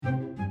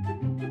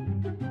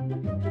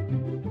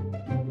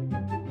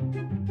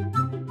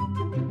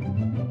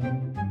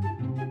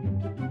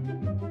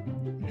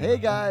Hey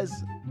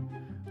guys,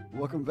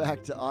 welcome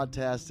back to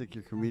Autastic,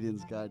 your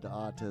comedian's guide to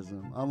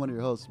autism. I'm one of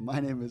your hosts. My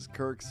name is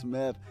Kirk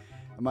Smith,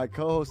 and my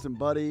co-host and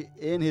buddy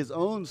in his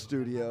own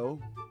studio.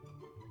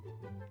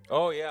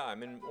 Oh yeah,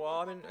 I'm in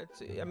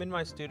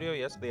my studio.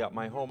 Yes,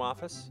 my home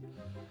office.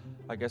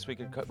 I guess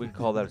we'd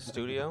call that a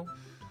studio.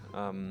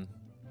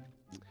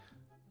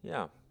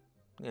 Yeah.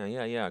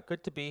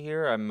 Good to be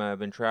here. I've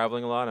been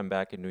traveling a lot. I'm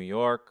back in New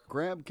York.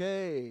 Graham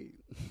K.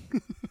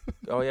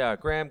 Oh yeah,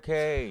 Graham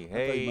K.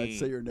 Hey. I thought you might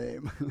say your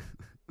name.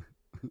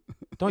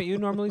 Don't you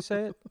normally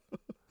say it?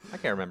 I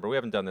can't remember. We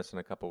haven't done this in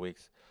a couple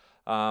weeks.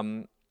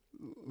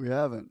 We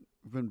haven't.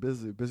 We've been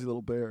busy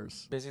little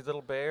bears. Busy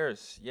little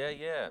bears.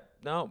 Yeah.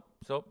 No,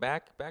 so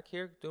back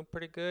here, doing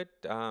pretty good.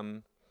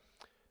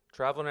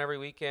 Traveling every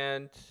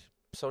weekend.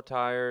 So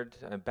tired.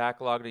 I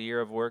backlogged a year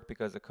of work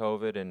because of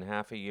COVID and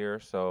half a year.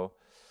 So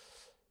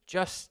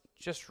just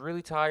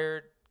really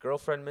tired.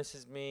 Girlfriend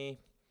misses me.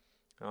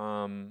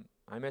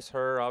 I miss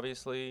her,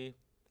 obviously,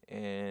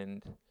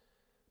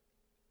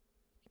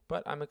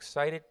 but I'm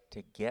excited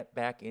to get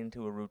back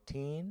into a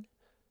routine,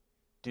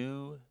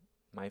 do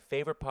my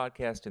favorite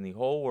podcast in the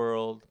whole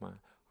world,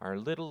 our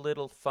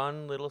little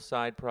fun little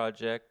side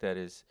project that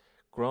is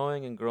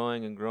growing and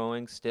growing and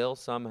growing still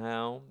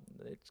somehow.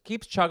 It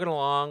keeps chugging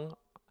along,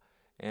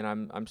 and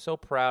I'm so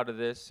proud of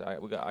this. I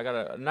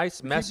got a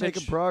nice message. Keep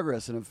making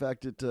progress, and in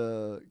fact, it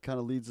kind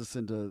of leads us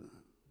into.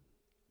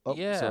 Oh,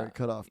 yeah. Sorry,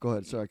 cut off. Go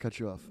ahead. Sorry, I cut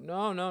you off.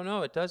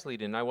 No, it does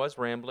lead in. I was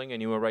rambling, and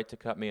you were right to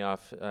cut me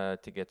off to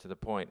get to the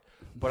point.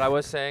 But I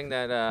was saying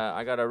that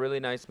I got a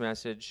really nice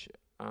message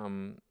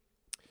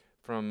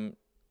from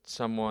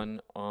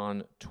someone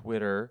on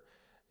Twitter,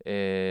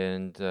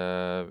 and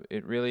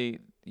it really,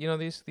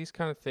 these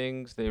kind of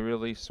things, they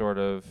really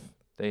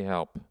they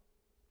help. Do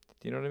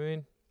you know what I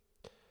mean?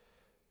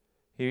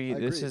 I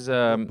this agree. is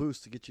a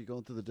boost to get you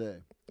going through the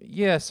day.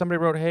 Yeah, somebody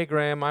wrote, "Hey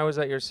Graham, I was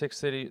at your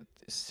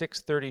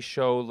 6:30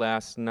 show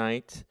last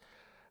night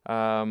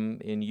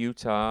in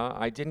Utah.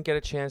 I didn't get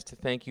a chance to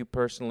thank you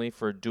personally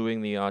for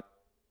doing the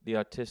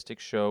Autastic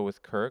show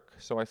with Kirk,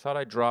 so I thought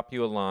I'd drop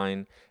you a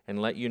line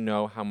and let you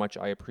know how much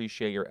I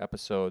appreciate your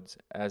episodes.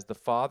 As the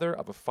father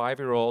of a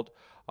 5-year-old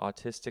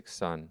autistic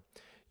son,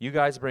 you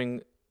guys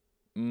bring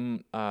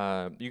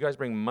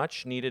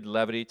much needed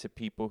levity to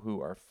people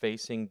who are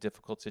facing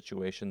difficult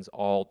situations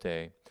all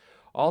day.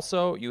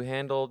 Also, you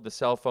handled the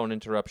cell phone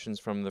interruptions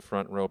from the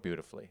front row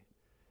beautifully."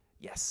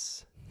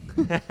 Yes.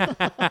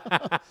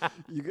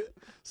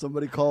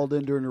 Somebody called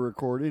in during the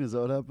recording. Is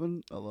that what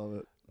happened? I love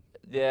it.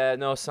 Yeah,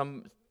 no,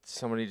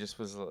 somebody just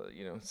was,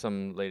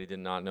 some lady did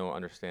not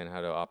understand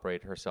how to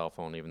operate her cell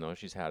phone, even though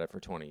she's had it for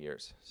 20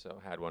 years.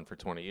 So had one for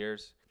 20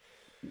 years.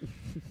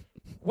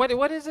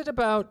 What is it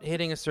about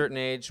hitting a certain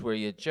age where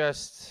you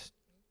just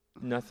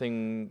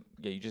you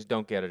just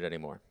don't get it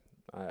anymore?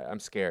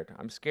 I'm scared.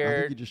 I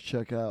think you just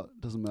check out.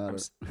 Doesn't matter.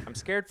 I'm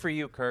scared for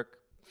you, Kirk.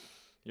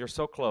 You're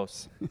so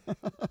close.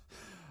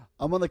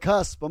 I'm on the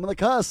cusp.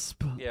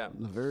 Yeah.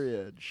 On the very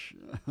edge.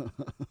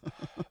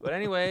 But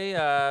anyway,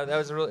 that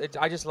was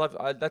I just love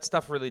that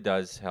stuff. Really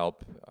does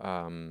help,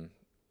 and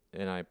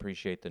I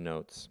appreciate the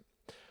notes.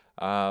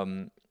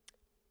 But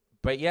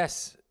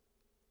yes,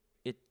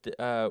 this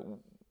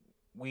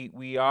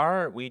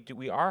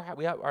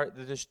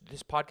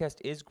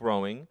podcast is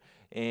growing,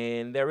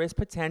 and there is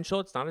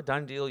potential. It's not a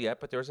done deal yet,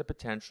 but there's a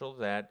potential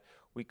that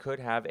we could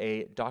have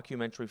a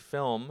documentary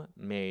film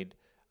made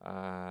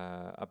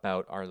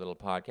about our little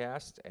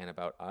podcast and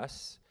about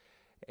us.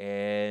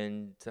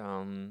 And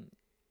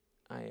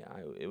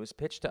it was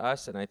pitched to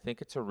us, and I think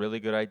it's a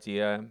really good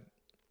idea.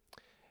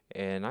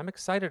 And I'm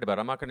excited about it.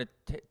 I'm not going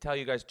to tell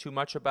you guys too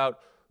much about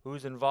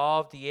who's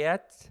involved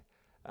yet,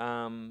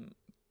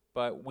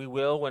 but we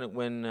will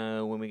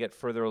when we get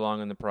further along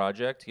in the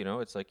project.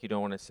 It's like you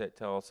don't want to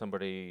tell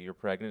somebody you're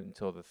pregnant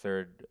until the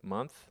 3rd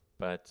month,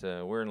 but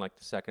we're in like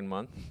the 2nd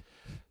month.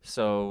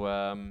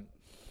 So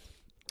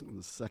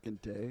the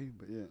 2nd day,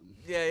 but yeah.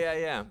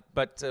 Yeah.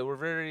 But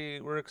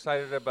we're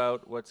excited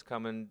about what's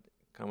coming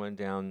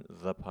down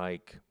the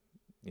pike.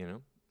 Yeah.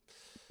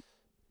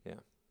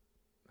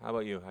 How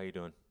about you? How you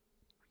doing?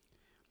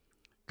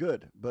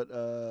 Good, but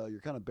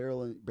you're kind of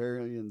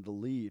burying the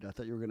lead. I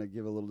thought you were going to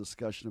give a little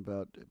discussion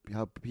about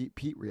how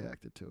Pete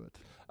reacted to it.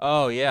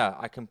 Oh yeah,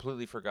 I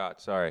completely forgot.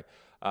 Sorry.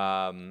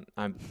 My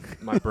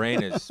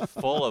brain is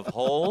full of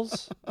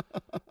holes,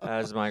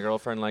 as my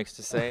girlfriend likes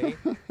to say.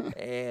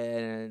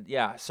 And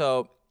yeah,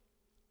 so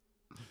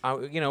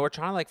we're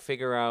trying to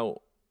figure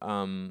out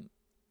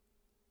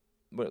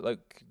but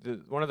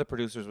one of the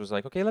producers was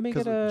like, "Okay, let me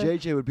get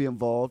JJ would be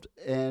involved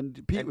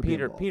and Pete would be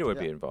involved. Peter would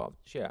be involved.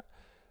 Yeah.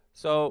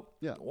 So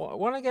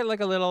want to get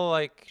a little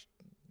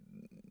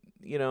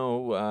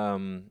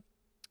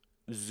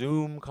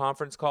Zoom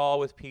conference call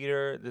with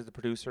Peter, the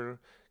producer.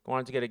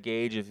 Wanted to get a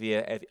gauge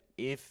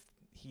if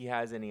he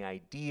has any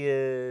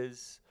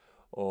ideas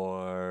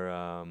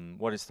or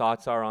what his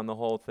thoughts are on the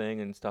whole thing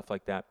and stuff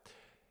like that.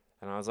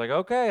 And I was like,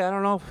 okay, I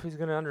don't know if he's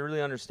going to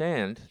really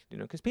understand,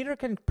 because Peter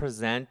can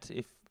present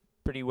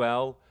pretty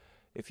well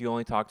if you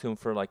only talk to him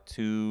for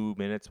 2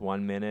 minutes,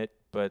 1 minute.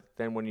 But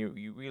then when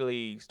you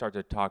really start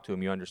to talk to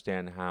him, you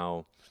understand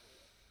how,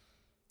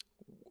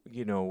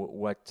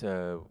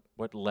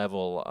 what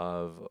level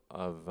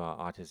of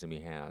autism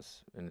he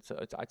has, and it's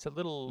a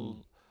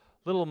little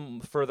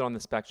further on the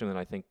spectrum than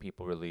I think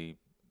people really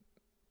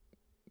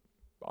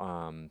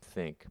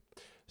think.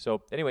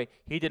 So anyway,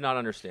 he did not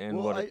understand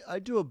I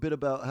do a bit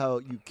about how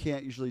you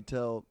can't usually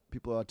tell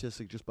people are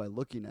autistic just by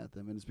looking at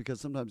them, and it's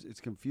because sometimes it's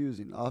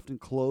confusing. Often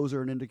clothes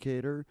are an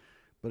indicator,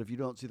 but if you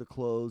don't see the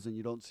clothes and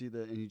you don't see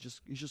and he's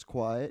just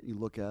quiet, and you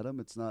look at him,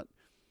 it's not.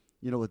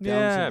 With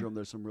Down syndrome,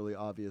 there's some really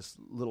obvious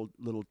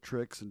little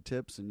tricks and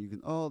tips, and you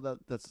can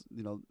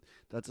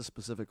that's a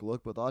specific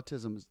look. But with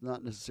autism, it's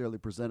not necessarily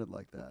presented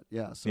like that.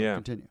 Yeah. So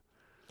continue.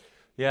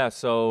 Yeah.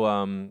 So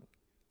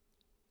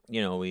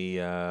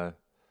we I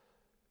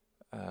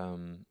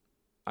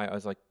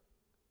was like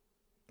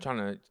trying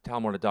to tell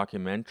him what a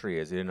documentary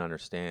is. He didn't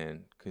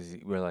understand because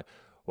we were like,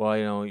 well,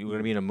 you're going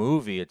to be in a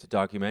movie. It's a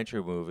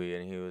documentary movie,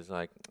 and he was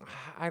like,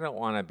 I don't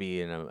want to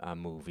be in a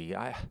movie.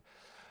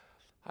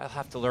 I'll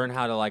have to learn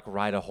how to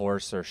ride a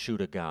horse or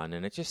shoot a gun,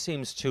 and it just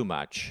seems too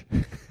much.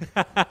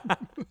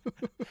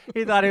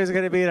 He thought he was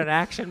going to be in an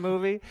action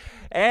movie,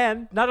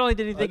 and not only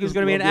did he think he was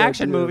going to be in an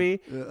action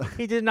movie,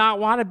 he did not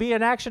want to be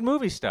an action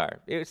movie star.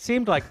 It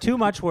seemed like too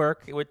much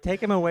work. It would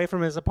take him away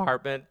from his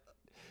apartment.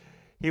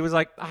 He was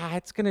like,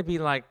 it's going to be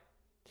like,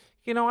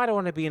 I don't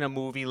want to be in a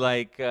movie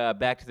like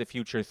Back to the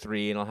Future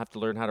 3, and I'll have to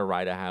learn how to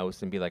ride a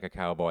house and be like a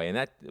cowboy,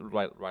 and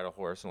ride a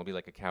horse, and I'll be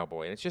like a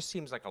cowboy. And it just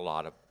seems like a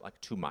lot of,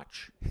 too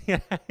much.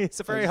 It's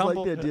a very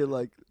humble. I like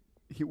the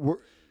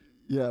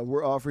idea,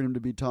 we're offering him to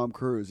be Tom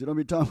Cruise. You don't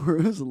be Tom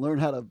Cruise and learn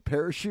how to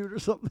parachute or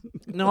something?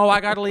 No,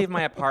 I got to leave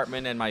my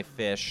apartment and my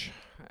fish.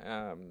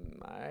 I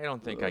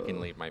don't think I can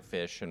leave my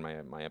fish in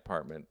my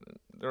apartment.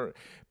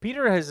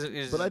 Peter is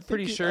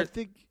pretty sure.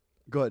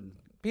 Go ahead.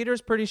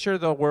 Peter's pretty sure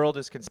the world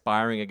is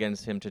conspiring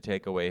against him to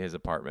take away his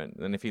apartment.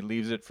 And if he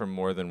leaves it for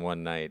more than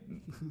one night,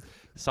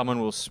 someone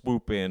will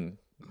swoop in.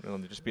 There'll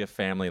just be a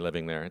family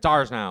living there. It's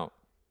ours now.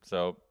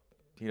 So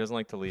he doesn't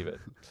like to leave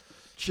it.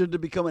 Shouldn't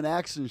have become an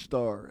action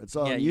star. It's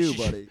on you,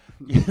 buddy.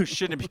 You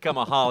shouldn't have become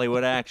a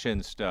Hollywood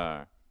action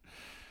star.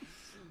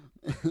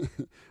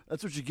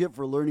 That's what you get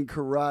for learning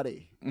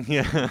karate.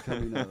 Yeah.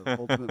 Becoming an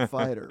ultimate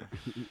fighter.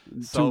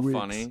 So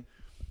funny.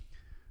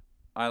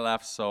 I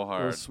laughed so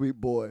hard. What a sweet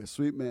boy,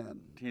 sweet man.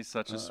 He's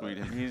such a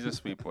he's a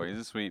sweet boy. He's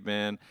a sweet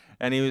man.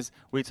 And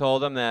we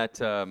told him that,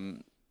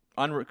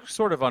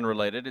 sort of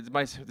unrelated,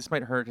 this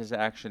might hurt his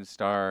action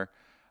star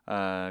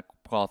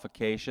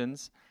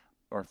qualifications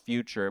or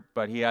future,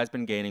 but he has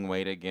been gaining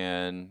weight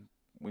again.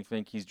 We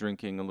think he's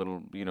drinking a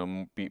little,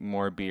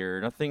 more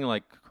beer.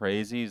 Nothing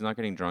crazy. He's not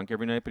getting drunk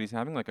every night, but he's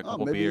having a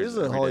couple beers. Maybe he is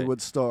a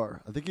Hollywood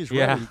star. I think he's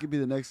right. He could be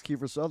the next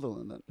Kiefer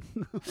Sutherland then.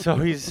 So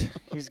he's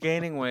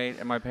gaining weight,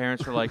 and my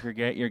parents were like,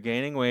 "You're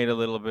gaining weight a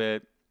little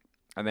bit,"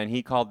 and then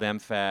he called them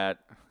fat,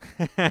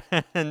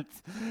 and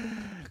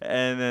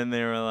then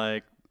they were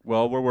like,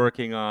 "Well, we're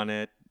working on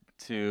it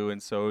too,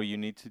 and so you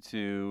need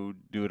to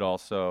do it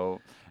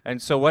also."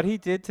 And so what he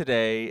did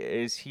today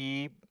is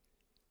he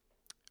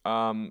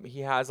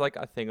has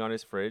a thing on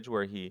his fridge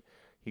where he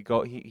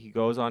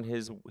goes on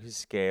his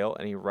scale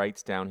and he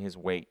writes down his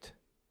weight.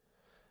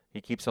 He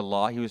keeps a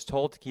log. He was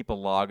told to keep a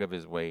log of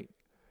his weight,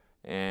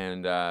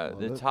 and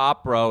the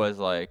top row is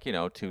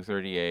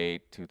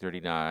 238,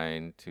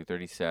 239,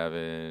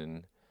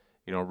 237,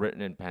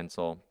 written in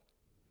pencil,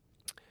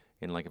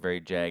 in a very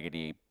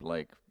jaggedy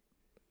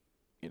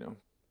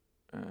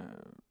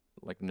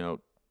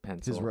note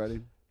pencil. His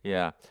writing.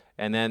 Yeah,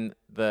 and then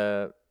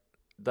the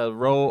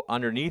row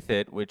underneath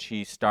it, which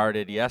he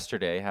started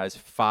yesterday, has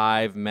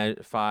five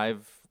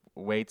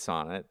weights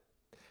on it,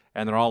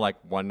 and they're all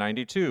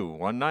 192,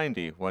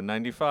 190,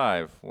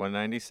 195,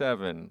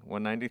 197,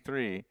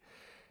 193.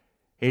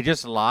 He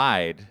just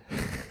lied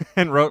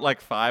and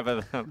wrote 5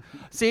 of them.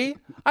 See,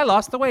 I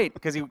lost the weight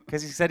because he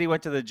said he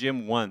went to the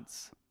gym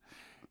once.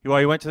 He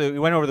went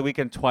over the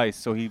weekend twice,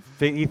 so he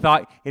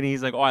thought, and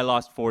he's like, I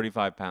lost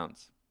 45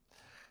 pounds.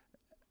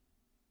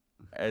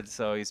 And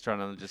so he's trying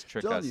to just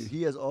trick us.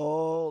 He has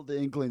all the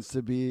inklings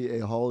to be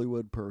a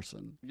Hollywood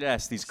person.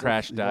 Yes, these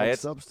crash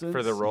diets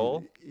for the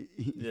role.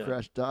 He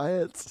crash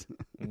diets.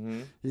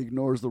 Mm-hmm. He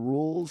ignores the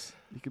rules.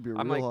 He could be a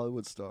real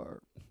Hollywood star.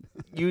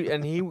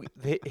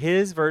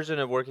 His version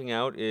of working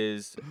out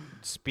is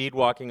speed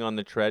walking on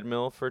the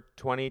treadmill for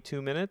 22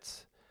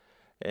 minutes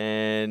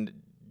and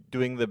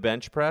doing the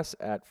bench press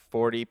at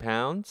 40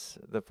 pounds,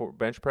 the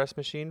bench press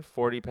machine,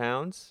 40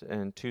 pounds,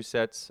 and 2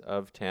 sets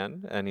of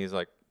 10. And he's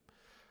like,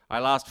 I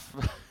lost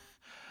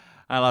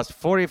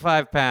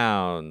 45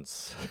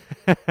 pounds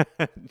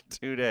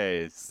 2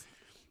 days.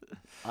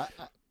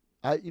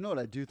 You know what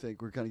I do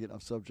think? We're kind of getting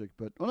off subject,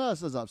 but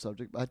this is off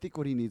subject. But I think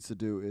what he needs to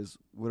do is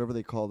whatever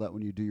they call that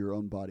when you do your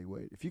own body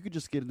weight. If you could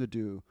just get him to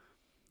do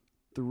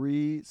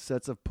 3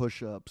 sets of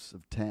push-ups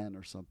of 10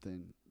 or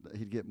something,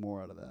 he'd get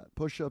more out of that.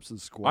 Push-ups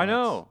and squats. I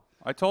know.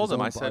 I told him.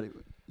 I said,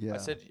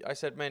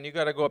 man, you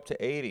got to go up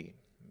to 80.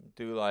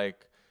 Do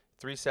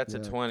 3 sets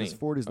of 20. Because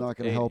 40's not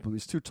going to help him.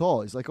 He's too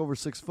tall. He's over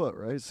 6 foot,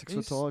 right? 6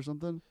 foot tall or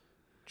something?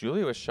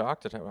 Julia was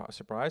shocked at how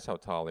surprised how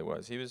tall he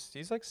was.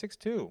 He's like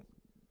 6'2".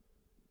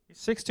 He's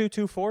 6'2",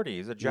 240.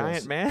 He's a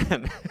giant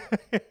man.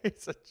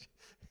 So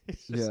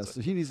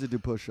he needs to do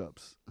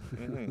push-ups.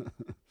 Mm-hmm.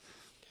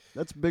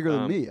 That's bigger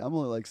than me. I'm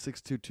only like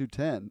 6'2",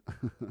 210.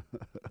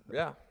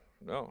 Yeah,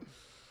 no,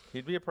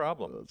 he'd be a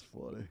problem. That's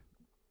funny.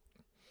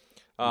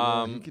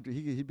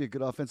 He'd be a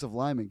good offensive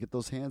lineman. Get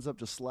those hands up,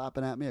 just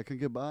slapping at me. I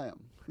couldn't get by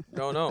him.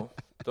 No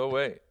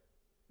way.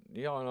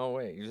 Yeah, no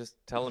way. You just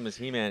tell him his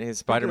He-Man, his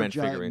Spider-Man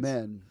figurines.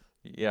 Men.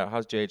 Yeah,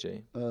 how's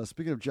JJ?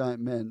 Speaking of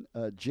giant men,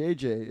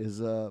 JJ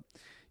is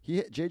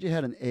JJ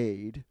had an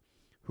aide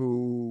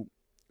who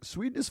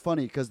Sweden is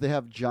funny because they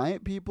have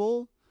giant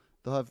people.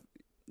 They'll have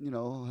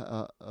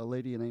a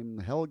lady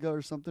named Helga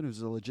or something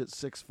who's a legit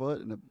 6 foot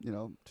and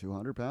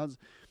 200 pounds,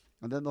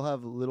 and then they'll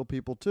have little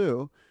people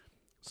too.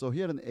 So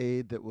he had an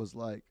aide that was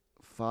like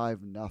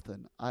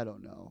 5'0". I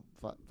don't know,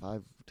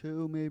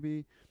 5'2"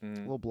 maybe. A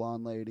little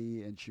blonde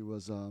lady, and she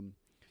was and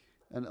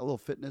a little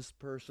fitness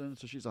person.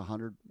 So she's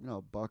 100,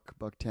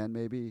 $110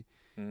 maybe.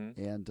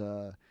 Mm-hmm.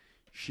 And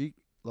she,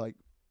 like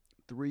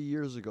 3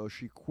 years ago,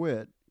 she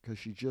quit because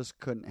she just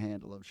couldn't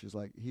handle him. She's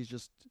like, he's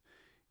just,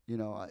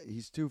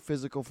 he's too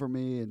physical for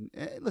me. And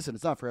listen,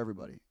 it's not for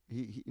everybody.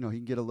 He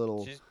can get a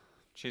little.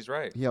 She's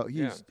right.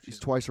 He's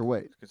twice her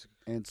weight.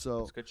 And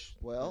so,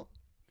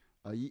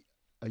 a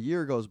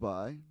year goes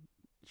by.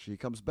 She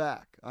comes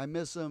back. I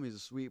miss him. He's a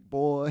sweet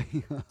boy.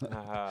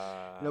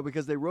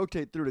 Because they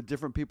rotate through to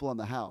different people on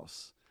the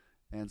house,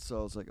 and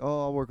so it's like,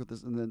 oh, I'll work with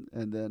this, and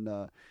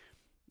then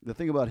the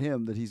thing about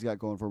him that he's got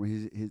going for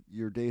him,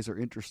 your days are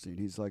interesting.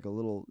 He's like a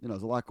little,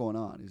 there's a lot going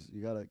on.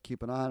 You got to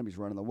keep an eye on him. He's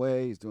running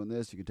away. He's doing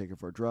this. You can take him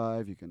for a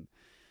drive. You can,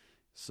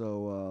 he's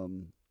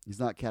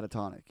not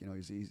catatonic.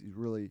 He's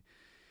really.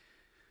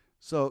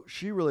 So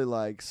she really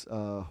likes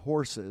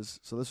horses.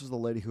 So this was the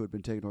lady who had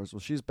been taking horses.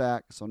 Well, she's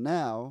back. So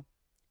now.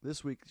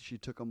 This week she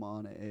took him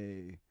on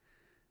a,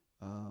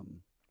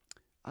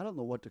 I don't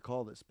know what to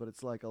call this, but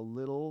it's like a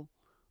little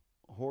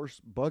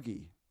horse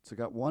buggy. It's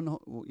got one,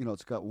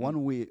 it's got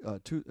one wheel,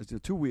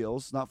 two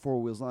wheels, not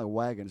 4 wheels, not like a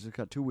wagon. It's just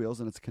got 2 wheels,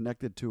 and it's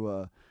connected to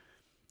a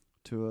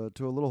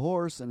little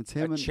horse, and it's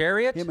him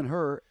and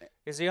her.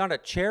 Is he on a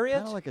chariot?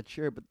 Kind of like a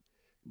chariot,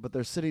 but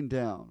they're sitting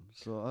down.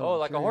 So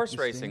like a horse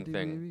racing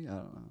thing. Maybe? I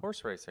don't know.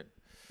 Horse racing.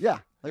 Yeah,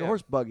 like a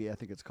horse buggy, I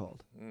think it's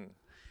called.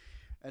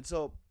 And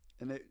so,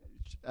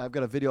 I've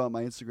got a video on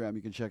my Instagram.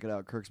 You can check it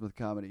out, Kirk Smith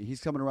Comedy. He's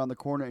coming around the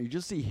corner, and you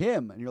just see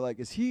him, and you're like,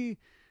 is he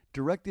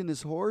directing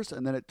this horse?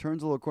 And then it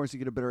turns a little corner so you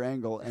get a better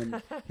angle,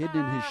 and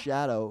hidden in his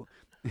shadow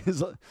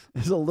is a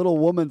little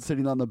woman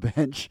sitting on the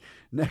bench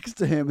next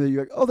to him. And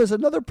you're like, oh, there's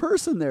another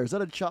person there. Is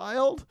that a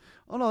child?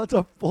 Oh, no, that's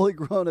a fully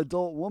grown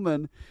adult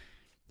woman.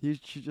 She's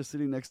just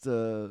sitting next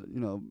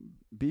to,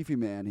 Beefy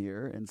Man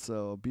here, and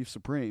so Beef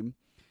Supreme.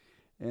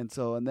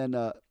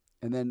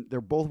 And then they're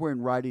both wearing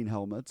riding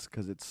helmets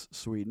because it's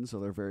Sweden, so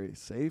they're very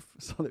safe.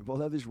 So they both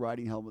have these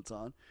riding helmets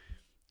on,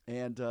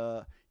 and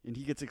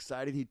he gets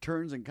excited. He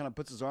turns and kind of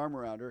puts his arm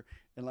around her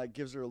and like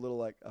gives her a little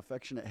like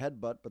affectionate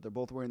headbutt. But they're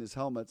both wearing these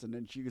helmets, and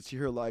then you can see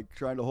her like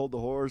trying to hold the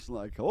horse and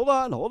like hold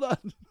on.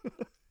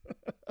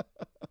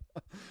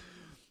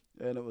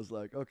 And it was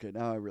like, okay,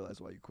 now I realize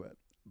why you quit.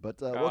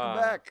 But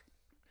welcome back.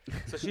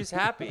 So she's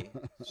happy.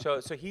 So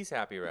he's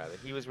happy rather.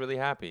 He was really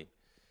happy.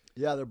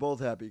 Yeah, they're both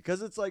happy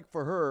because it's like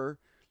for her.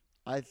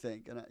 I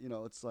think, and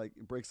it's like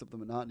it breaks up the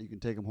monotony. You can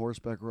take him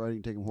horseback riding,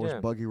 you can take him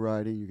horse buggy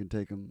riding. You can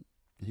take him.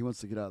 He wants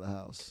to get out of the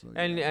house, so,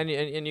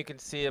 and you can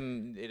see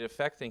it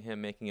affecting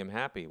him, making him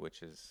happy,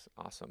 which is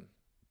awesome.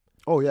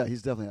 Oh yeah,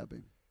 he's definitely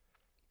happy.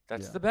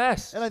 That's the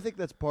best. And I think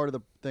that's part of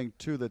the thing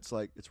too. That's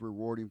like it's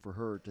rewarding for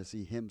her to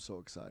see him so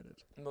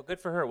excited. Well,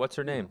 good for her. What's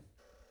her name?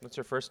 What's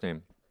her first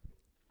name?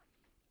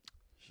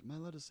 Am I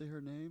allowed to say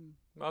her name?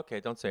 Okay,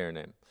 don't say her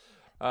name.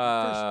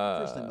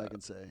 First name I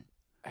can say.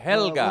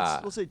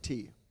 Helga. We'll say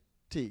T.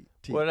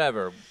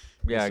 Whatever.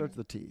 Yeah. It starts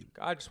with T.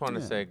 I just want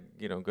to say,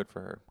 good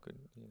for her. Good.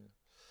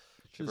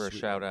 Give her a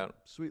shout out.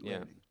 Sweet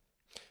lady.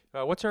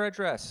 What's her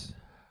address?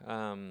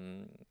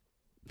 Her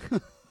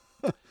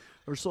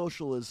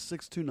social is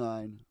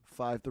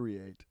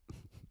 629-538.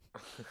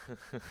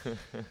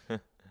 All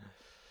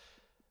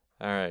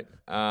right.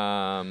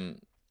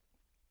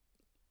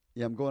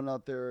 Yeah, I'm going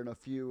out there in a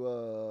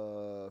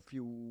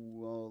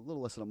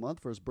little less than a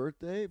month for his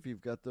birthday. If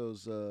you've got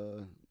those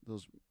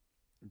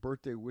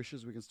birthday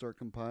wishes, we can start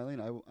compiling.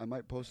 I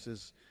might post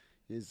his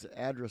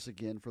address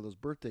again for those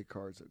birthday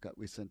cards that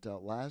we sent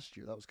out last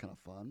year. That was kind of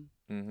fun.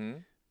 Mm-hmm.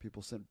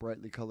 People sent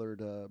brightly colored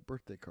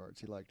birthday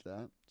cards. He liked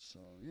that. So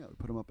yeah, we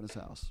put them up in his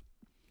house.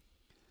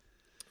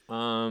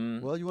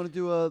 Well, you want to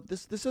do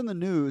this in the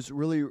news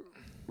really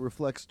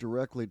reflects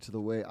directly to the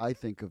way I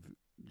think of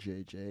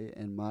JJ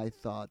and my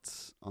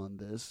thoughts on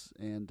this.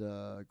 And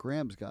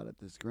Graham's got it.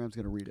 Graham's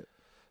going to read it.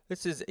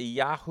 This is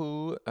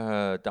yahoo.com.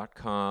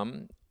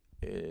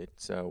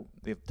 It's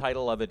the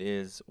title of it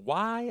is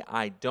 "Why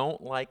I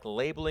Don't Like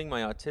Labeling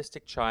My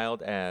Autistic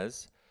Child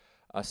as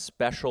a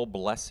Special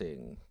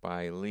Blessing"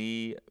 by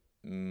Lee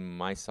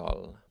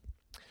Meisel.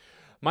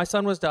 My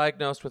son was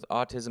diagnosed with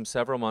autism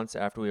several months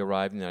after we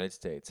arrived in the United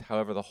States.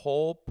 However, the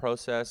whole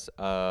process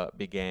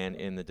began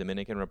in the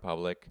Dominican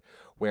Republic,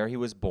 where he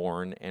was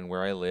born and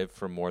where I lived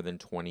for more than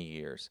 20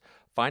 years.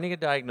 Finding a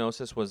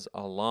diagnosis was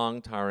a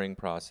long, tiring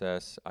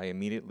process. I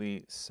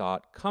immediately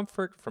sought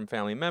comfort from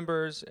family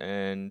members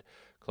and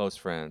close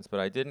friends, but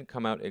I didn't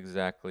come out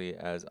exactly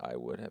as I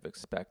would have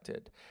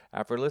expected.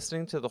 After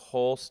listening to the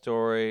whole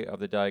story of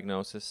the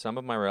diagnosis, some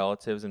of my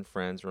relatives and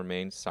friends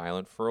remained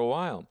silent for a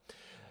while,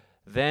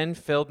 then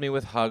filled me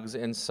with hugs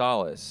and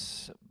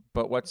solace.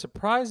 But what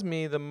surprised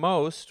me the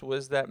most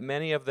was that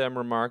many of them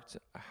remarked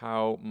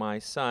how my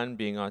son,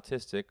 being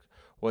autistic,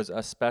 was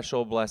a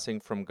special blessing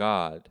from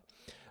God.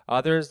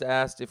 Others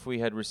asked if we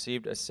had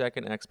received a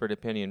second expert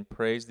opinion,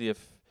 praised the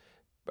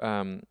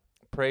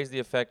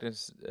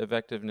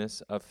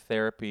effectiveness of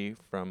therapy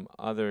from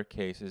other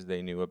cases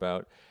they knew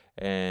about,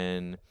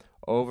 and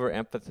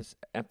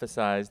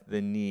overemphasized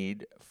the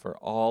need for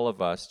all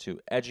of us to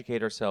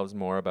educate ourselves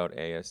more about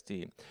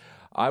ASD.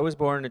 I was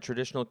born in a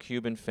traditional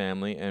Cuban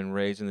family and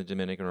raised in the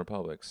Dominican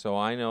Republic, so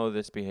I know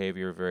this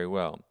behavior very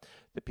well.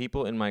 The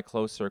people in my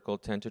close circle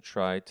tend to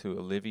try to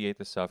alleviate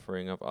the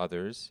suffering of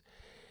others,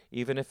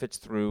 even if it's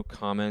through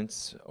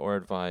comments or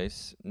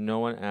advice no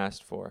one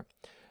asked for.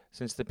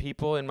 Since the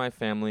people in my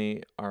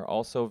family are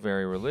also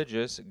very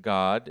religious,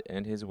 God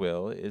and His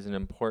will is an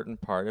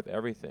important part of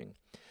everything.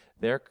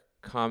 Their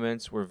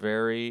comments were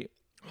very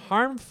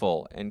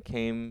harmful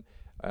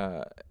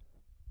uh,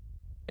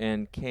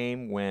 and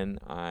came when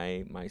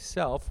I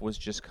myself was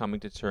just coming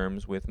to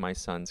terms with my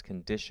son's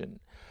condition.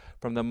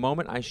 From the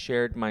moment I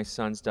shared my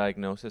son's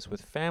diagnosis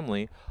with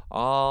family,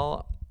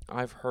 all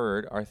I've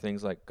heard are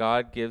things like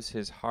God gives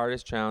his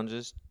hardest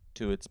challenges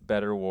to its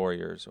better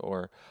warriors,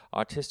 or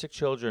autistic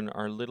children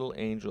are little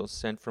angels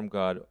sent from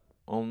God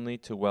only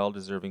to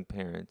well-deserving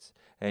parents,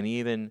 and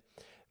even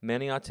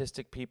many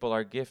autistic people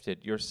are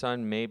gifted. Your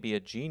son may be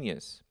a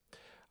genius.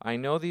 I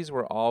know these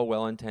were all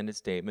well-intended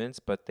statements,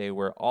 but they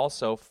were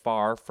also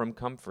far from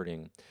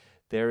comforting.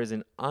 There is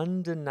an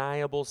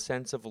undeniable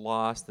sense of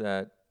loss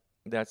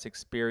that's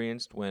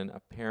experienced when a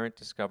parent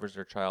discovers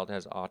their child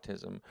has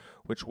autism,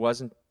 which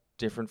wasn't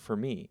different for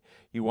me.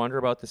 You wonder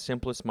about the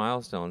simplest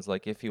milestones,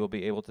 like if he will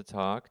be able to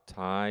talk,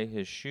 tie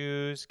his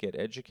shoes, get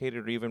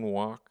educated, or even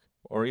walk,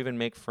 or even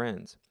make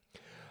friends.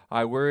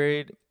 I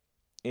worried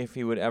if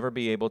he would ever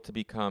be able to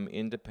become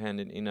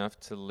independent enough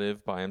to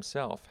live by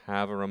himself,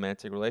 have a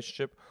romantic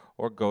relationship,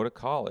 or go to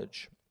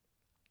college.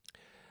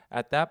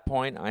 At that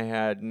point, I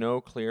had no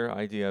clear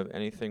idea of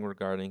anything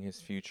regarding his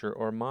future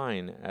or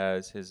mine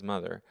as his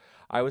mother.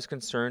 I was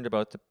concerned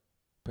about the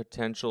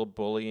potential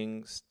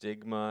bullying,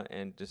 stigma,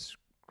 and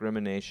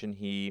discrimination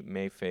he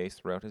may face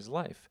throughout his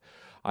life.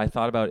 I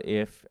thought about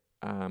if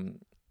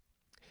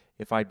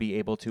I'd be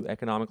able to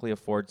economically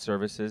afford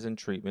services and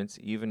treatments,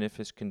 even if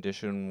his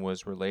condition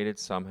was related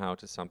somehow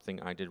to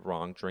something I did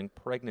wrong during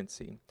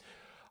pregnancy.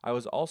 I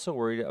was also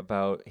worried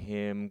about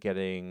him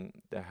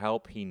getting the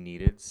help he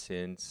needed,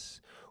 since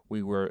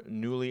we were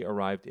newly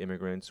arrived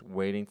immigrants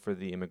waiting for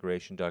the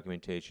immigration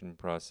documentation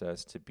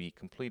process to be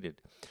completed.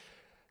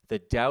 The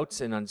doubts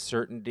and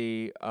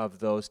uncertainty of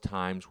those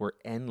times were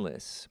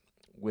endless.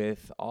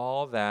 With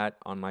all that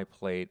on my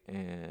plate,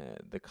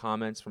 the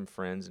comments from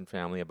friends and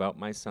family about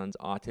my son's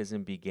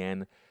autism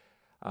began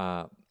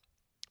uh,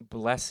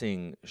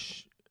 blessing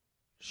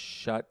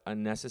shut a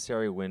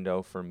necessary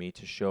window for me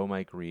to show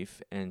my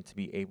grief and to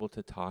be able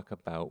to talk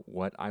about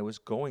what I was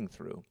going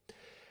through.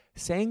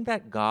 Saying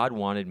that God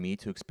wanted me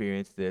to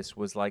experience this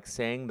was like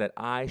saying that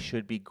I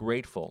should be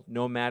grateful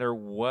no matter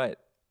what.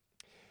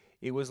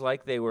 It was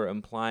like they were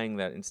implying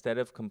that instead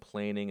of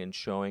complaining and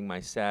showing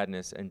my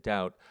sadness and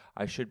doubt,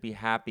 I should be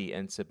happy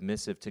and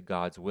submissive to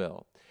God's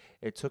will.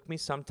 It took me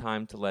some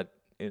time to let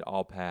it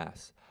all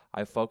pass.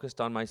 I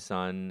focused on my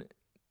son,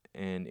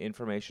 and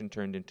information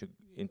turned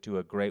into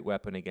a great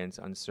weapon against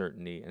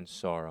uncertainty and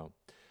sorrow.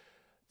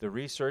 The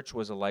research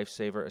was a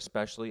lifesaver,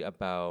 especially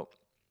about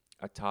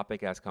a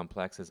topic as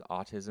complex as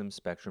autism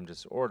spectrum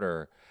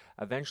disorder.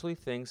 Eventually,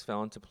 things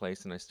fell into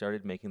place, and I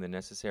started making the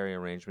necessary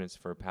arrangements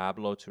for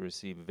Pablo to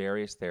receive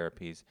various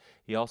therapies.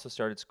 He also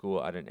started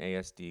school at an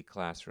ASD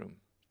classroom.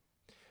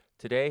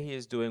 Today, he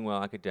is doing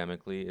well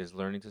academically, is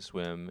learning to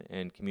swim,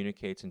 and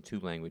communicates in 2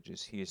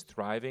 languages. He is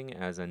thriving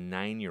as a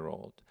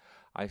 9-year-old.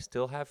 I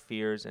still have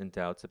fears and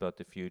doubts about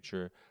the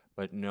future,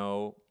 but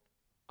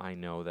I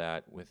know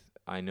that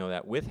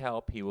with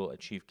help, he will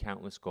achieve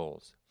countless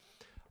goals.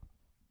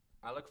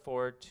 I look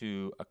forward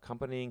to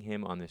accompanying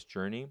him on this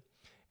journey,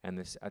 and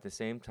at the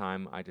same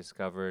time, I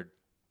discovered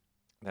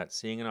that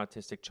seeing an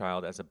autistic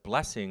child as a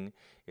blessing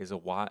is a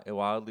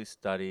wildly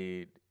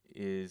studied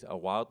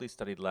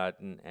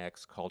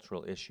Latinx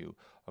cultural issue.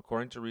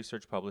 According to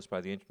research published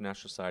by the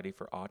International Society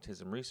for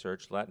Autism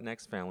Research,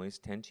 Latinx families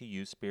tend to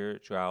use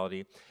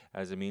spirituality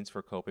as a means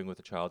for coping with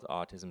a child's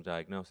autism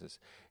diagnosis.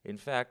 In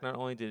fact, not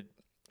only did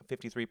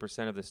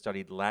 53% of the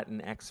studied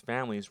Latinx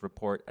families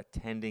report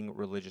attending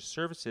religious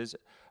services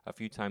a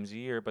few times a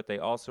year, but they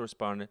also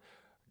responded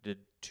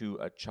to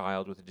a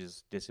child with a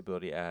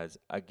disability as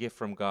a gift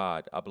from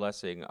God, a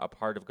blessing, a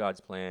part of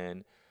God's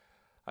plan,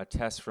 a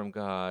test from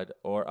God,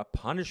 or a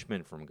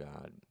punishment from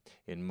God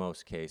in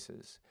most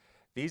cases.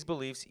 These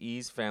beliefs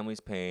ease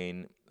families'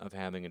 pain of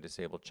having a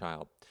disabled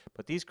child.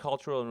 But these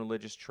cultural and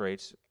religious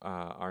traits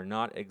are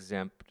not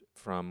exempt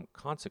from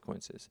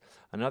consequences.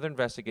 Another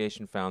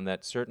investigation found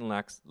that certain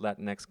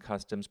Latinx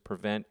customs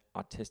prevent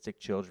autistic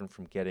children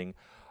from getting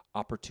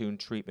opportune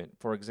treatment.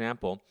 For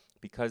example,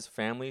 because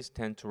families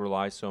tend to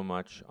rely so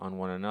much on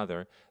one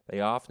another, they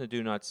often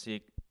do not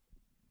seek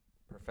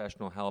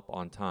professional help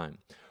on time.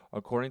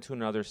 According to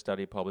another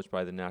study published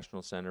by the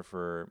National Center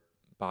for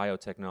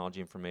Biotechnology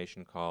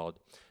Information called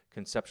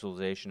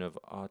Conceptualization of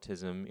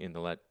Autism in the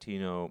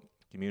Latino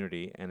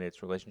Community and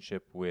its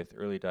Relationship with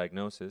Early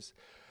Diagnosis,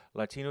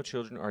 Latino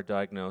children are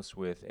diagnosed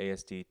with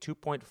ASD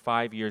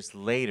 2.5 years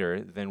later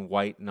than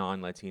white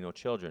non-Latino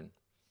children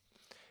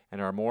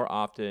and are more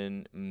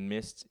often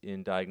missed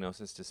in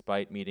diagnosis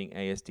despite meeting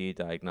ASD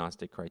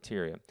diagnostic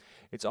criteria.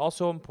 It's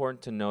also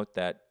important to note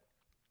that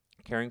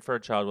caring for a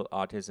child with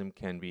autism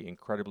can be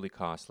incredibly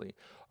costly.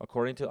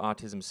 According to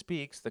Autism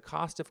Speaks, the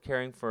cost of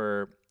caring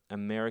for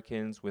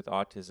Americans with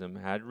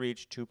autism had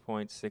reached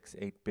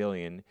 $2.68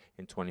 billion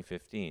in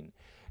 2015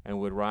 and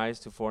would rise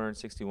to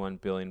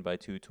 $461 billion by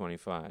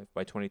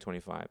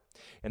 2025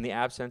 in the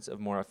absence of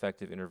more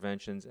effective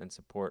interventions and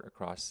support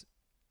across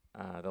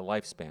the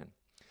lifespan.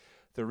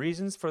 The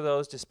reasons for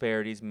those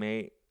disparities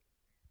may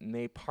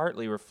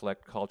partly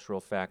reflect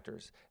cultural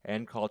factors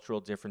and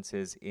cultural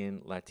differences in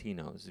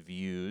Latinos'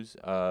 views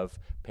of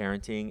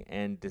parenting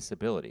and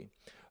disability,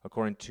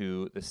 according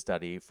to the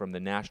study from the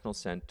National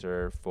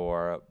Center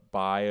for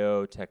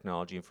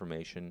Biotechnology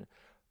Information.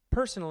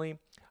 Personally,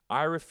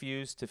 I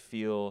refuse to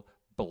feel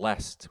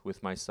blessed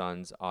with my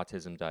son's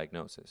autism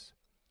diagnosis.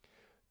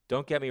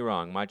 Don't get me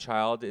wrong, my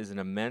child is an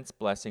immense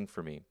blessing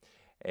for me,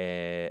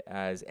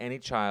 as any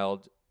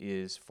child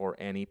is for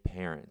any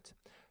parent.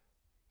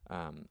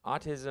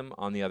 Autism,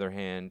 on the other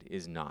hand,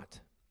 is not.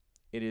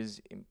 It is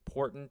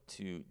important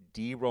to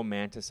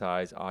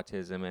de-romanticize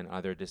autism and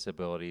other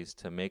disabilities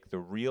to make the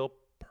real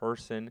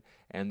person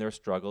and their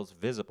struggles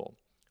visible.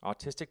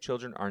 Autistic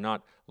children are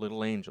not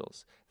little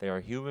angels. They are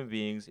human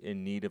beings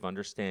in need of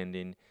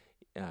understanding,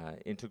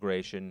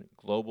 integration,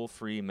 global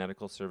free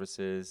medical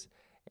services,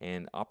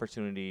 and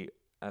opportunity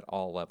at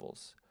all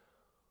levels.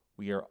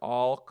 We are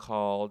all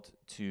called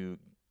to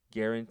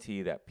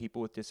guarantee that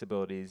people with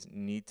disabilities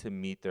need to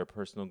meet their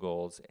personal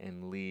goals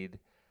and lead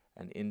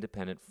an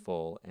independent,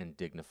 full, and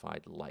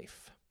dignified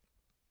life.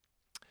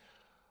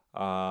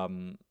 How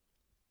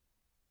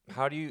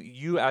do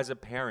you as a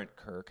parent,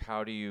 Kirk,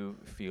 how do you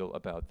feel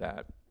about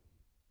that?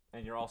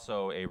 And you're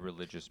also a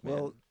religious man.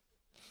 Well,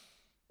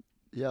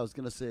 yeah, I was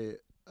gonna say,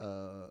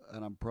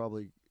 and I'm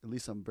probably, at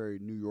least I'm very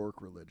New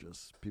York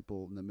religious.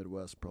 People in the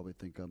Midwest probably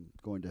think I'm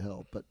going to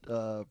hell, but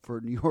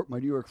for New York, my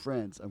New York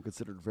friends, I'm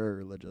considered very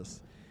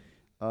religious.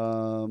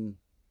 Yeah,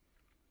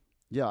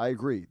 I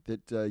agree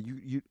that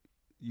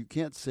you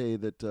can't say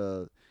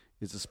that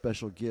it's a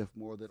special gift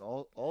more that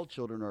all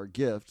children are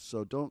gifts.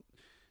 So don't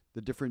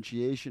the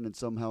differentiation and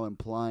somehow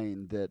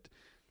implying that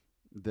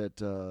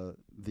the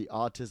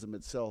autism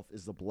itself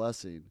is a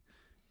blessing.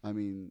 I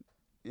mean,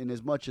 in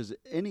as much as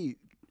any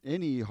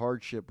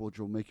hardship which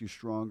will make you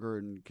stronger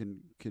and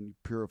can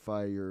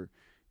purify your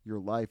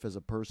life as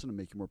a person and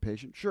make you more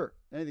patient, sure,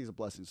 anything's a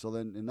blessing. So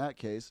then in that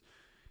case,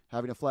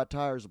 having a flat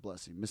tire is a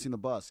blessing. Missing the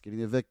bus,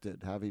 getting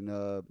evicted, having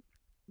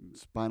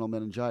spinal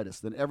meningitis,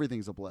 then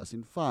everything's a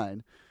blessing.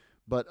 Fine.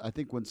 But I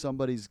think when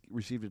somebody's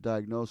received a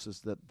diagnosis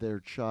that their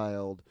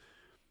child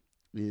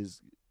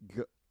is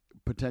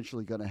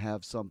potentially going to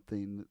have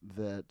something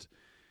that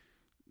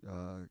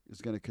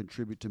is going to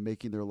contribute to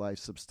making their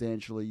life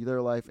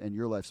and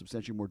your life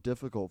substantially more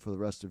difficult for the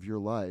rest of your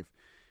life,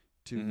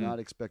 to not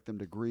expect them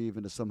to grieve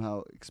and to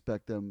somehow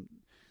expect them,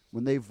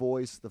 when they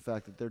voice the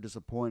fact that they're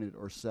disappointed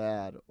or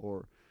sad,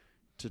 or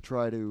to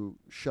try to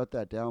shut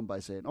that down by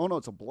saying, "Oh no,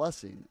 it's a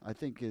blessing," I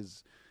think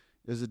is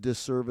a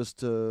disservice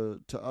to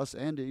us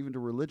and even to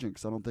religion,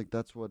 because I don't think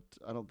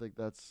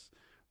that's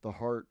the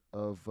heart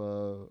of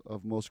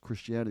most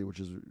Christianity,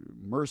 which is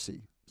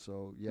mercy.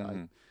 So yeah,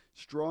 I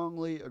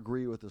strongly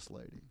agree with this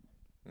lady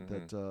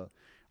that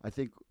I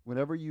think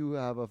whenever you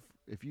have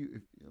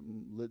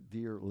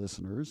dear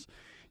listeners,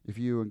 if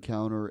you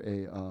encounter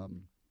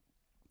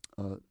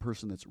a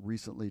person that's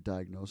recently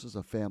diagnosed,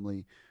 a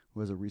family who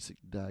has a recent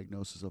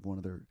diagnosis of one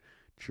of their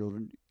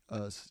children,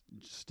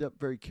 step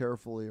very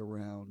carefully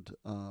around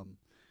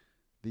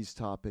these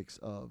topics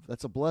of,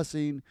 that's a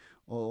blessing.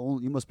 Oh,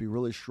 you must be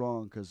really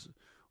strong, because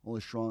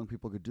only strong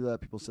people could do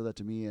that. People said that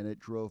to me, and it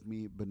drove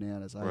me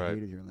bananas. I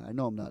hated hearing that. I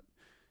know I'm not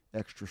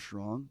extra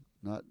strong,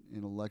 not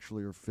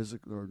intellectually or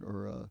physically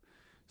or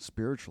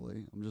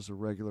spiritually. I'm just a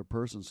regular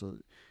person. So,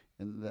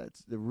 and it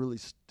really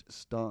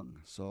stung.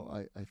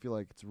 So I feel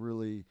like it's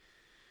really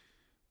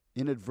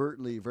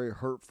inadvertently a very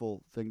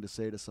hurtful thing to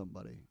say to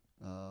somebody.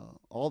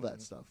 All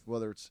that stuff,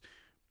 whether it's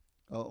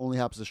only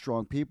happens to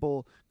strong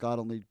people, God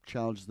only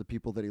challenges the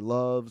people that he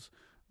loves.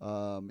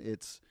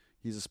 It's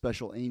he's a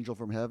special angel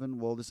from heaven.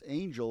 Well, this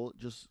angel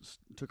just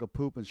took a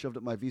poop and shoved it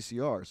in my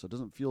VCR, so it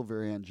doesn't feel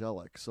very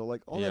angelic. So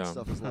like all that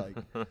stuff is like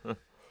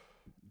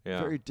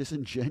very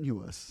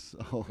disingenuous.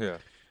 So Yeah.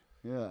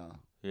 yeah.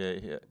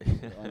 Yeah.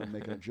 I'm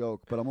making a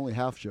joke, but I'm only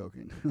half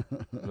joking.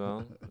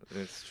 Well,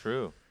 it's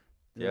true.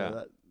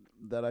 Yeah.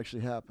 That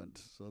actually happened.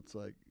 So it's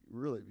like,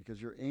 really,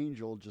 because your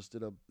angel just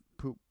did a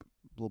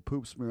little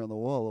poop smear on the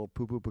wall, a little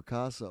poo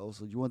Picasso.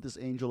 So you want this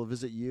angel to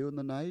visit you in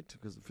the night?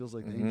 Because it feels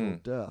like the angel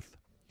of death.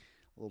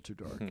 A little too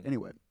dark.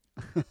 Anyway.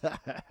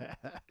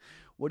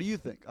 What do you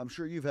think? I'm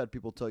sure you've had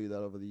people tell you that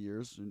over the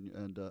years,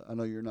 and I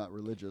know you're not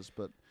religious,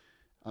 but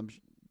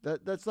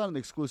that's not an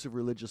exclusive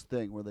religious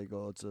thing where they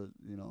go, it's a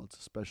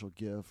special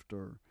gift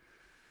or.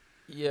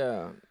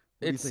 Yeah,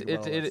 it's.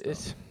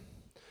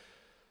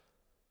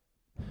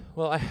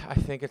 Well, I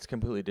think it's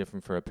completely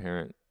different for a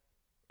parent.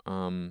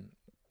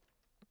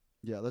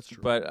 Yeah, that's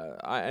true. But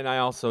I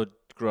also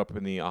grew up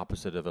in the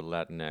opposite of a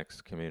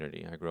Latinx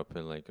community. I grew up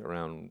in like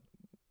around,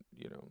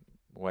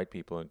 white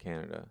people in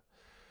Canada.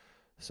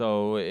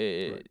 So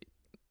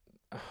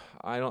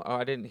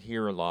I didn't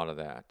hear a lot of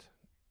that.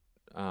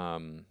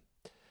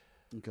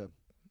 Okay.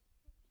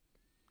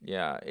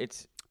 Yeah,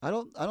 it's. I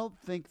don't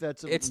think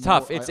that's. It's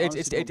tough.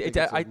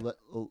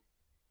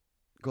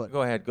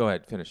 Go ahead. Go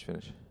ahead. Finish.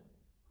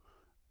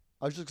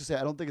 I was just gonna say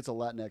I don't think it's a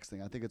Latinx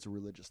thing. I think it's a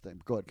religious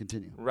thing. Go ahead,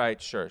 continue.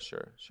 Right. Sure.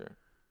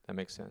 That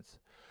makes sense.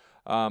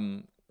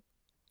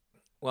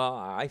 Well,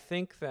 I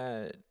think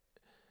that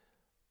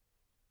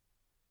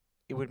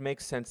it would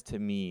make sense to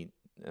me,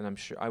 and I'm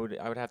sure I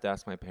would have to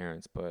ask my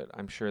parents, but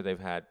I'm sure they've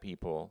had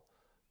people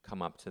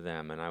come up to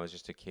them, and I was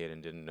just a kid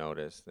and didn't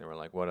notice. They were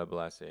like, "What a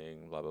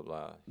blessing," blah blah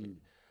blah.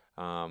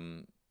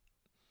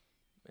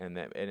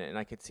 And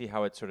I could see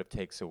how it sort of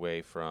takes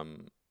away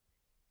from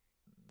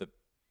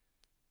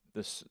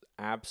this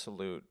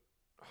absolute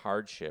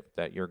hardship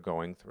that you're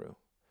going through.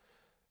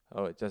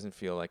 Oh, it doesn't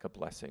feel like a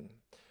blessing.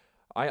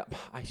 I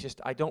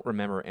don't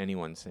remember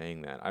anyone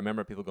saying that. I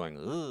remember people going,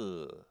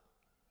 "Ugh,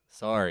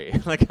 sorry,"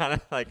 like kind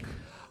of like,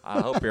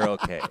 "I hope you're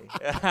okay."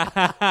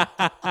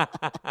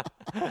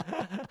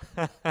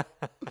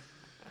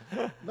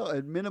 No,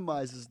 it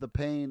minimizes the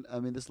pain.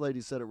 I mean, this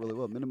lady said it really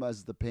well. It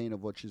minimizes the pain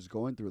of what she's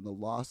going through and the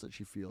loss that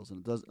she feels,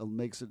 and it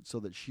makes it so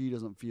that she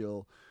doesn't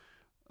feel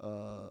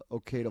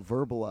okay to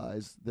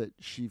verbalize that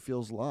she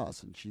feels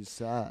lost and she's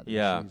sad.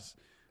 Yeah,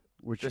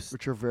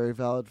 which are very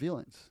valid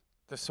feelings.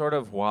 The sort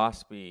of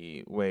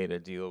waspy way to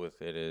deal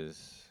with it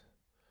is,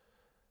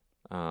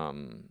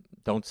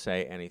 don't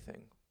say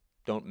anything,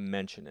 don't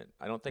mention it.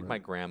 I don't think my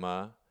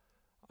grandma.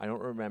 I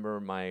don't remember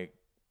my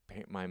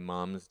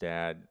mom's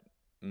dad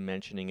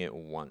mentioning it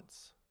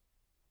once.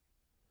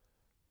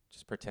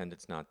 Just pretend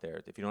it's not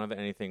there. If you don't have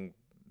anything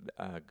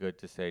good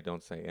to say,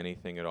 don't say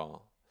anything at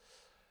all.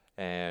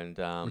 And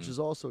which is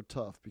also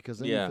tough because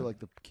then you feel like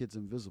the kid's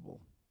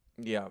invisible.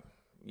 Yeah.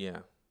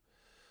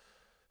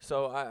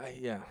 So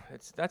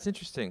that's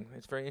interesting.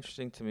 It's very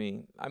interesting to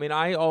me. I mean,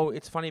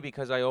 it's funny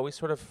because I always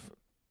sort of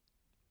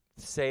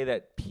say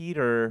that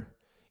Peter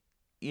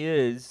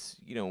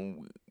is, we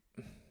don't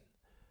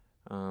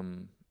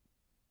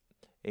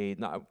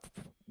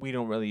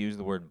really use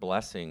the word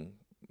blessing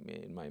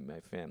in my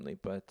family,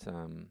 but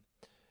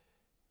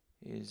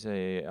is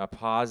a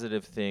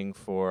positive thing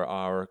for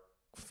our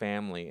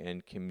family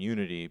and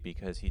community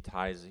because he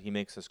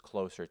makes us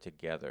closer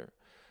together.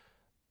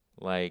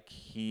 Like,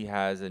 he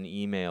has an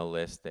email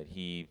list that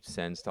he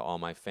sends to all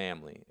my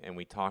family, and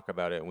we talk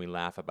about it and we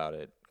laugh about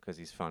it because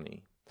he's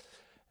funny,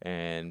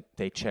 and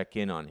they check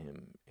in on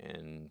him,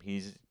 and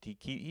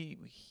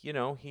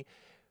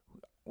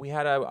we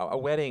had a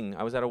wedding.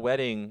 I was at a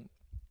wedding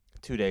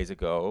 2 days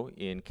ago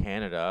in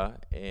Canada,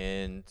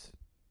 and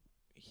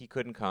he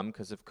couldn't come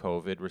because of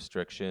COVID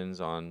restrictions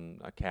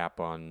on a cap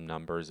on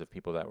numbers of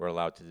people that were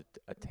allowed to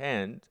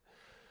attend.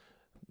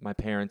 My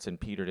parents and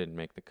Peter didn't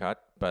make the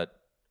cut, but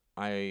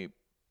I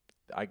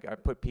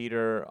put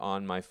Peter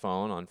on my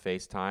phone on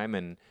FaceTime,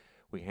 and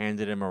we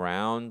handed him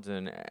around,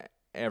 and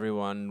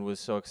everyone was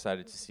so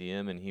excited to see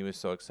him, and he was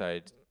so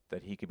excited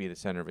that he could be the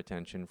center of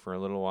attention for a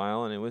little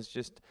while, and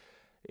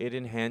it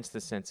enhanced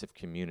the sense of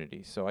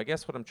community. So I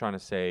guess what I'm trying to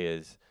say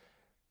is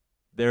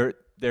there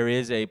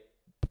is a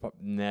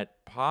net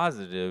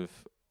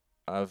positive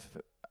of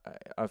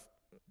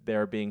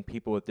there being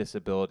people with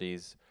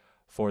disabilities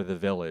for the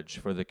village,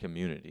 for the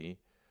community.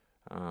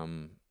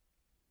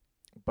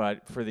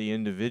 But for the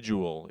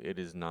individual, it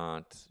is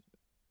not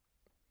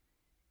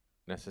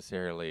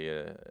necessarily,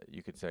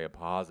 you could say, a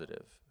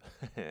positive.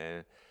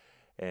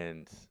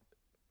 And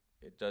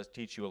it does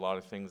teach you a lot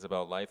of things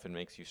about life and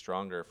makes you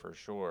stronger for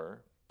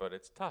sure, but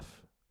it's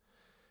tough.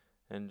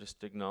 And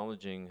just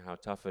acknowledging how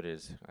tough it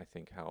is, I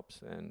think,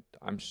 helps. And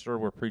I'm sure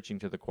we're preaching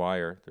to the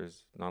choir.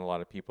 There's not a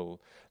lot of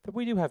people, but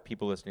we do have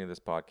people listening to this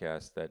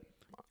podcast that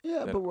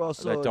but we're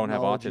also that don't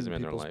have autism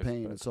in their people's life.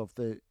 Pain, and so if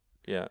they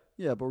but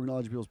we're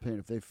acknowledging people's pain.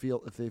 If they feel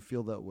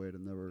that way, to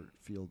never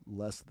feel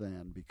less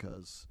than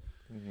because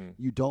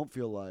you don't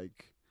feel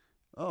like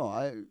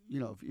Oh,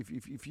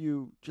 if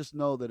you just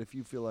know that if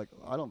you feel like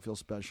I don't feel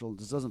special,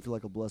 this doesn't feel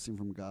like a blessing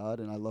from God,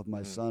 and I love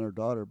my son or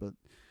daughter, but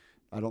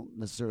I don't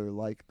necessarily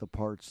like the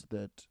parts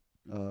that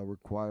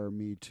require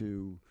me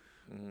to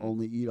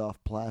only eat off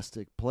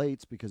plastic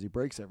plates because he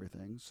breaks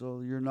everything.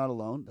 So you're not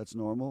alone. That's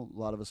normal. A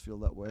lot of us feel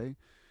that way,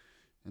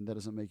 and that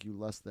doesn't make you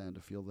less than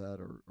to feel that,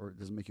 or it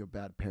doesn't make you a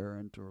bad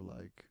parent or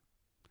like.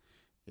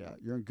 Yeah,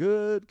 you're in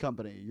good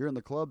company. You're in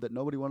the club that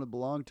nobody wanted to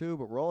belong to,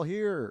 but we're all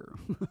here.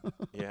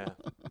 Yeah.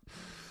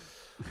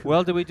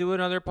 Well, did we do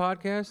another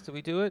podcast? Did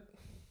we do it?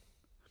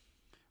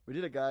 We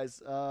did it,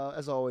 guys.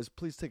 As always,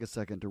 please take a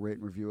second to rate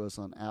and review us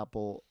on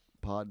Apple,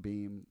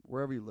 Podbeam,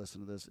 wherever you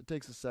listen to this. It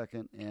takes a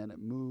second, and it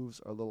moves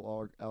our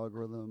little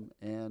algorithm.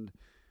 And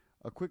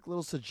a quick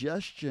little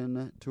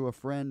suggestion to a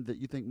friend that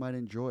you think might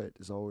enjoy it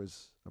is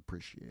always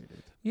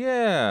appreciated.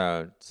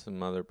 Yeah,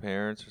 some other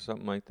parents or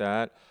something like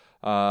that.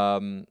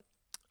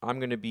 I'm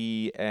going to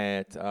be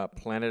at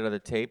Planet of the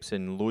Tapes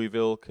in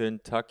Louisville,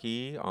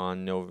 Kentucky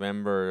on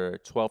November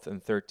 12th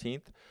and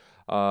 13th.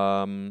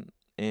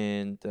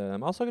 And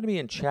I'm also going to be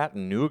in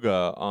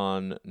Chattanooga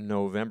on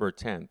November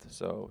 10th.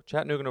 So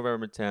Chattanooga,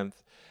 November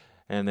 10th.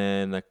 And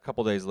then a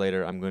couple days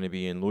later, I'm going to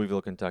be in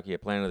Louisville, Kentucky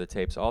at Planet of the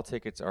Tapes. All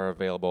tickets are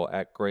available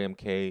at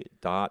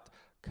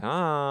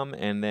grahamk.com.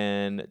 And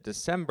then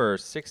December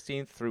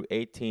 16th through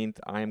 18th,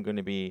 I'm going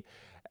to be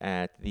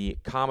at the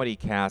Comedy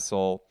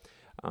Castle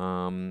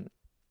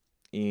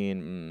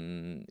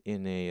in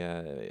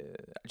a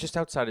just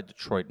outside of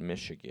Detroit,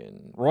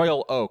 Michigan.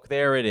 Royal Oak.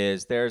 There it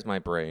is. There's my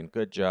brain.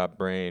 Good job,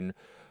 brain.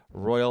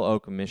 Royal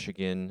Oak,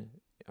 Michigan.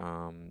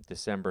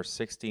 December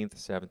 16th,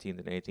 17th,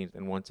 and 18th.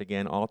 And once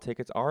again, all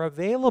tickets are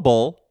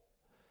available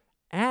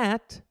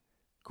at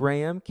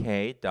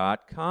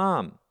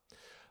grahamk.com.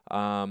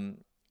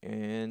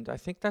 And I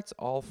think that's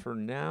all for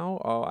now.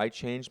 Oh, I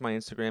changed my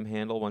Instagram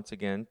handle once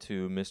again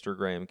to Mr.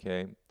 Graham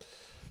K.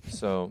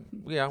 So,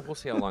 yeah, we'll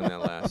see how long that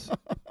lasts.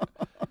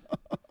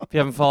 If you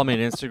haven't followed me on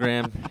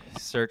Instagram,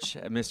 search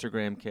at Mr.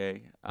 Graham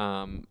K.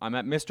 I'm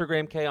at Mr.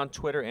 Graham K on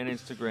Twitter and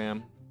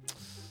Instagram.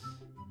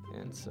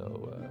 And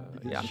so,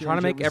 I'm trying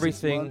to make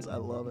everything. I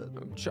love it.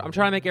 I'm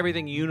trying to make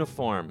everything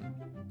uniform.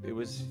 It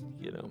was,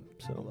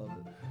 so. I love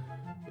it.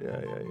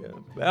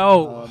 Yeah.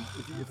 Oh.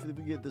 If we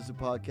get this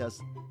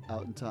podcast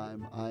out in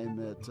time, I'm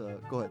at.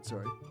 Go ahead.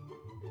 Sorry.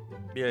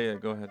 Yeah.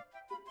 Go ahead.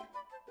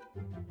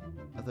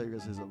 I thought you were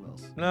gonna say something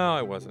else. No,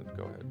 I wasn't.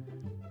 Go ahead.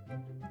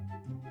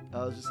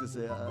 I was just gonna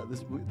say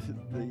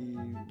the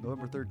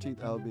November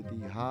 13th. I'll be at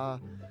the Ha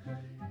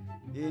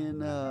in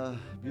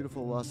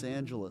beautiful Los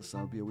Angeles.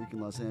 I'll be a week in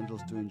Los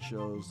Angeles doing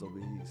shows. There'll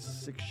be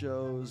 6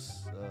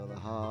 shows. The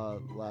Ha,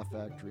 Laugh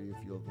Factory, a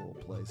few other little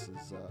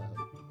places.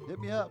 Hit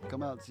me up.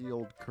 Come out and see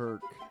old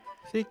Kirk.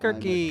 See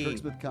Kirky. Kirk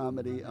Smith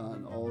Comedy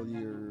on all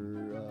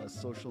your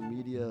social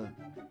media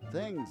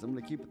things. I'm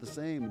going to keep it the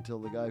same until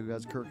the guy who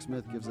has Kirk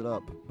Smith gives it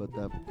up. But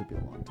that could be a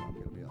long time, I'm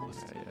going to be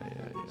honest.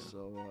 Yeah.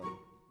 So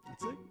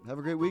that's it. Have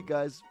a great week,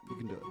 guys. You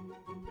can do it.